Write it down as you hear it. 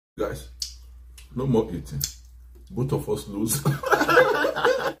Guys, no more eating. Both of us lose.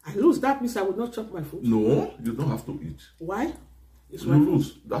 I lose. That means I will not chop my food. No, you don't have to eat. Why? It's you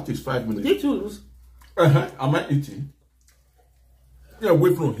lose. That is 5 minutes. Did you lose? Am I eating? Yeah,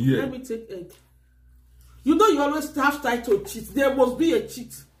 away from here. Let me take egg. You know you always have time to cheat. There must be a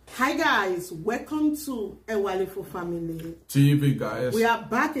cheat. Hi guys, welcome to Ewalefo Family TV guys. We are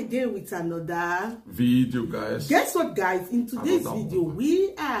back again with another video guys. Guess what guys, in today's video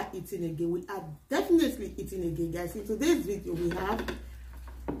we are eating again. We are definitely eating again guys. In today's video we have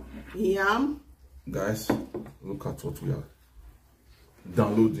yam. Guys, look at what we are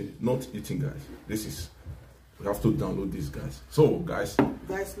downloading, not eating guys. This is, we have to download this guys. So guys,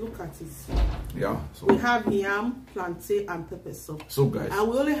 look at it. Yeah, so we have yam, plantain and pepper sauce. So guys, and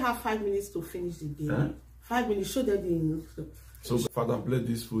we only have 5 minutes to finish the day. 5 minutes, show them the so Father, bless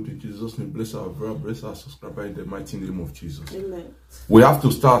this food in Jesus' name. Bless our brother, bless our subscriber in the mighty name of Jesus. Amen. We have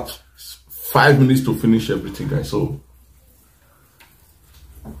to start 5 minutes to finish everything guys. So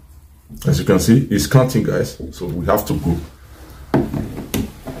as you can see, it's counting guys, so we have to go.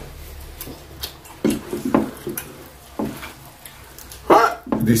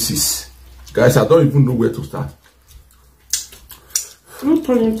 This is, guys, I don't even know where to start. Don't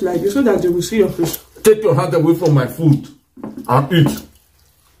turn it like this so that they will see your face. Take your hand away from my food and eat.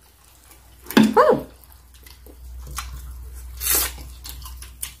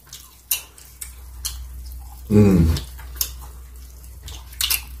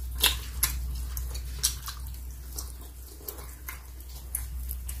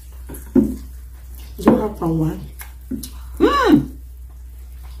 You have palm wine.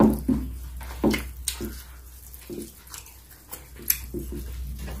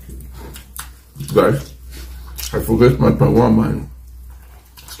 Guys, I forget my pan one man.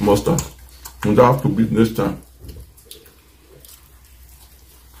 It's mustard. And I have to beat next time.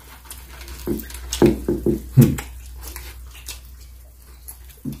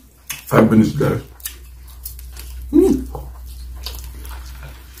 5 minutes guys.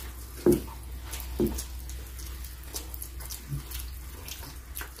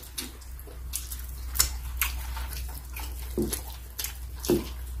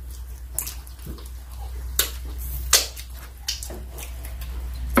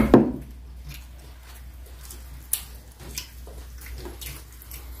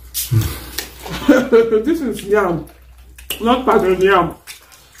 This is yam, not part of yam.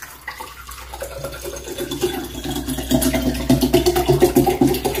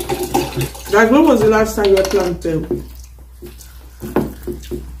 Guys, when was the last time you had plantain?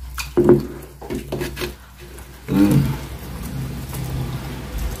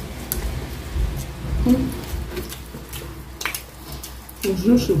 It's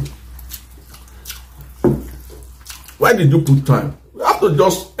juicy. Why did you put time? You have to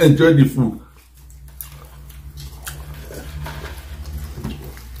just enjoy the food.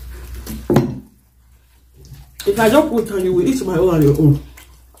 If I don't put time, you will eat my own and your own.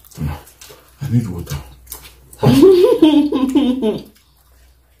 I need water.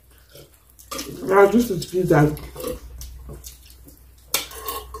 Now this is pizza.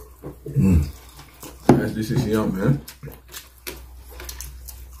 Guys, this is yum, man.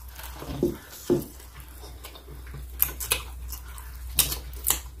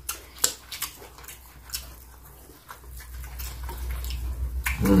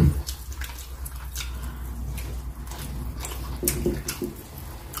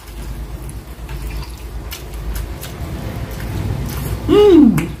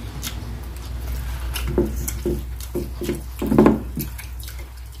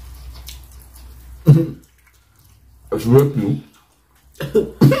 It's working.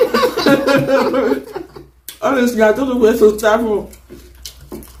 Honestly, I don't know where to start from.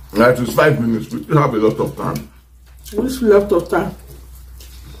 Like it's 5 minutes. We still have a lot of time. We still have a lot of time.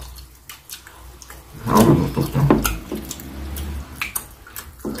 I have a lot of time.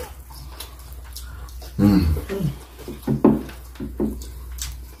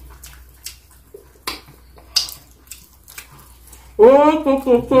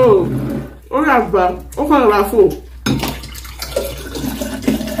 Oh, that's bad. Okay, that's full.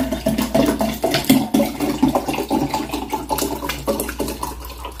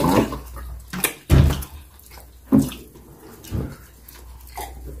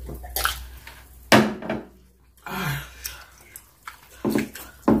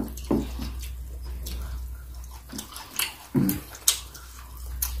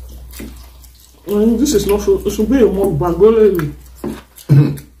 This is not so. It should be a more bangole.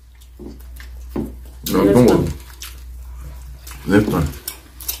 No, don't worry. Next time.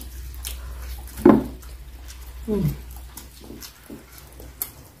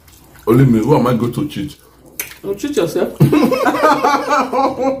 Only me. Who am I going to cheat? You cheat yourself. You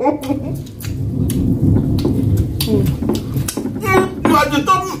are the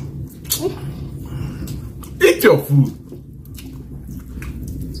top. Eat your food.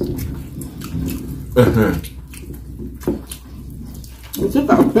 You think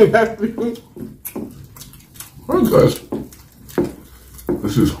I'm happy? Alright, guys.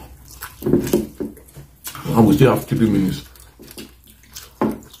 This is. And we still have 3 minutes.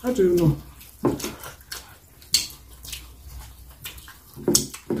 How do you know?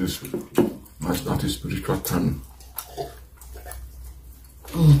 This that's not a spiritual time.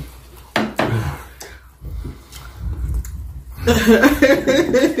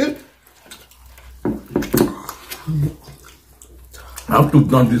 I have to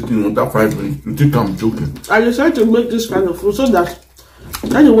done this thing under 5 minutes. You think I'm joking? I decided to make this kind of food so that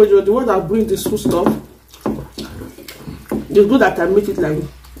anyway you're the one that brings this food stuff. It's good that I make it like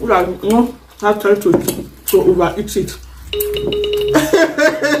you know, have time to overeat it.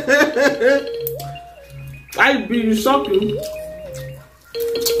 I be shocking.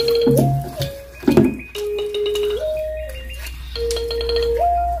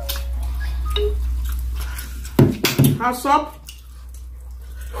 How's up?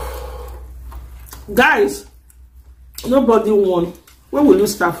 Guys, nobody won. When will you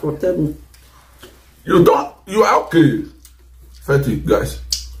start for? Tell me. You don't. You are okay. 30, guys.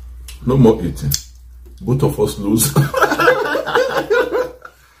 No more eating. Both of us lose.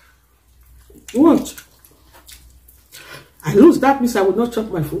 What? I lose. That means I will not chop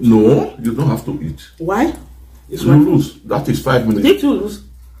my food. No, you don't have to eat. Why? It's you lose. That is 5 minutes. Did you lose?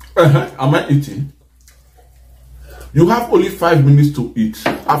 Am I eating? You have only 5 minutes to eat.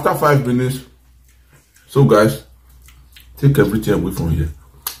 After 5 minutes. So, guys, take everything away from here.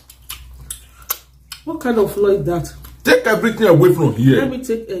 What kind of law is that? Take everything away from here. Let me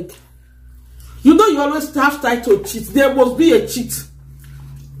take egg. You know you always have time to cheat. There must be a cheat.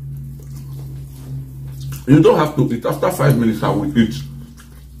 You don't have to eat. After 5 minutes, I will eat.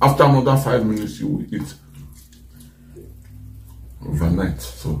 After another 5 minutes, you will eat. Overnight.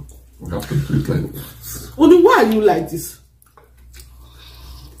 So, we have to do it like this. Only why are you like this?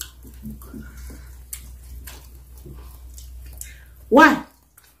 Why?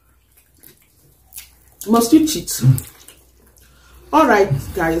 Must you cheat? All right,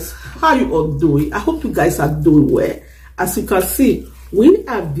 guys, how you all doing? I hope you guys are doing well. As you can see, we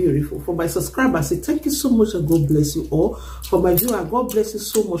are beautiful. For my subscribers, say thank you so much and God bless you all. For my viewer, God bless you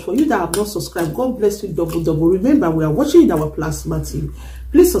so much. For you that have not subscribed, God bless you double. Remember, we are watching in our plasma TV.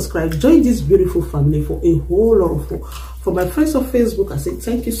 Please subscribe, join this beautiful family for a whole lot of fun. For my friends on Facebook, I say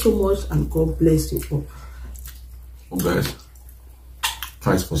thank you so much and God bless you all. Oh, guys,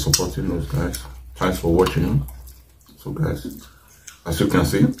 thanks for supporting us, guys. Thanks for watching. So, guys, as you can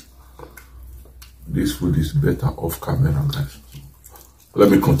see, this food is better off camera, guys.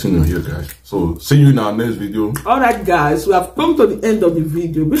 Let me continue here, guys. So, see you in our next video. All right, guys, we have come to the end of the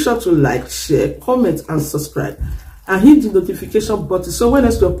video. Be sure to like, share, comment, and subscribe. And hit the notification button so when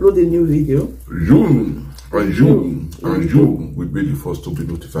else to upload a new video, you will be the first to be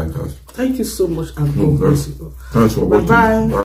notified, guys. Thank you so much and God bless you. Thanks for watching. Bye-bye.